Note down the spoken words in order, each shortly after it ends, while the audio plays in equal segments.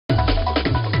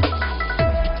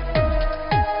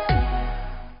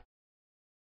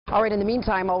All right, in the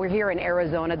meantime, while we're here in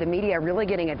Arizona, the media are really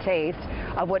getting a taste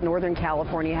of what Northern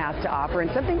California has to offer,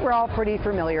 and something we're all pretty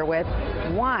familiar with,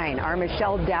 wine. Our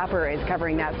Michelle Dapper is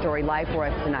covering that story live for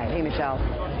us tonight. Hey, Michelle.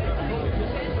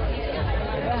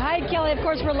 Hi, Kelly. Of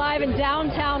course, we're live in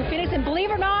downtown Phoenix, and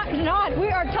believe it or not, we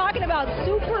are talking about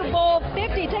Super Bowl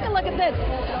 50. Take a look at this.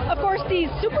 Of course, the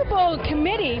Super Bowl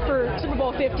committee for Super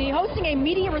Bowl 50 hosting a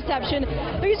media reception.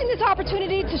 They're using this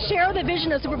opportunity to share the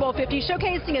vision of Super Bowl 50,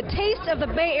 showcasing a taste of the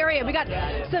Bay Area. We got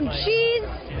some cheese,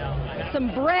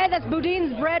 some bread. That's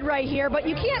Boudin's bread right here. But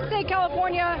you can't say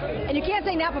California and you can't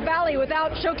say Napa Valley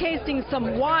without showcasing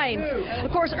some wine.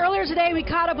 Of course, earlier today we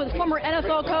caught up with former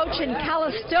NFL coach and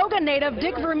Calistoga native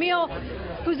Dick Vermeil,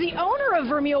 who's the owner of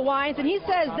Vermeil Wines, and he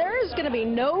says there's going to be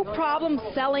no problem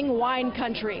selling wine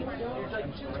country.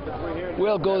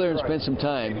 Well, go there and spend some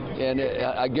time, and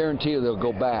I guarantee you they'll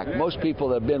go back. Most people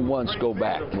that have been once go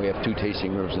back. We have 2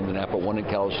 tasting rooms in the Napa, one in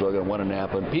Calistoga and one in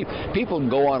Napa. And people can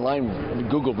go online,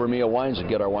 Google Vermeil Wines, and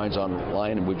get our wines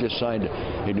online. And we've just signed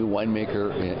a new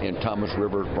winemaker in Thomas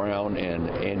Rivers Brown and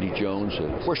Andy Jones.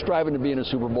 And we're striving to be in a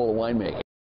Super Bowl of winemaking.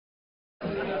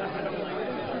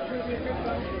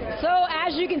 So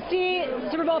as you can see,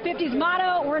 Super Bowl 50's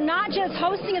motto, we're not just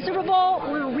hosting a Super Bowl,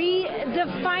 we're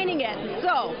redefining it.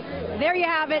 So there you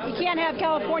have it. You can't have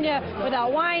California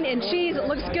without wine and cheese. It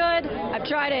looks good. I've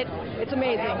tried it. It's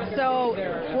amazing. So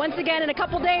once again, in a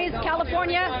couple days,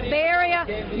 California, Bay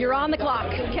Area, you're on the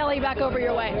clock. Kelly, back over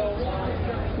your way.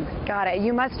 Got it.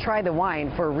 You must try the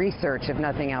wine for research, if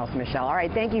nothing else, Michelle. All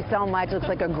right, thank you so much. Looks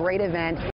like a great event.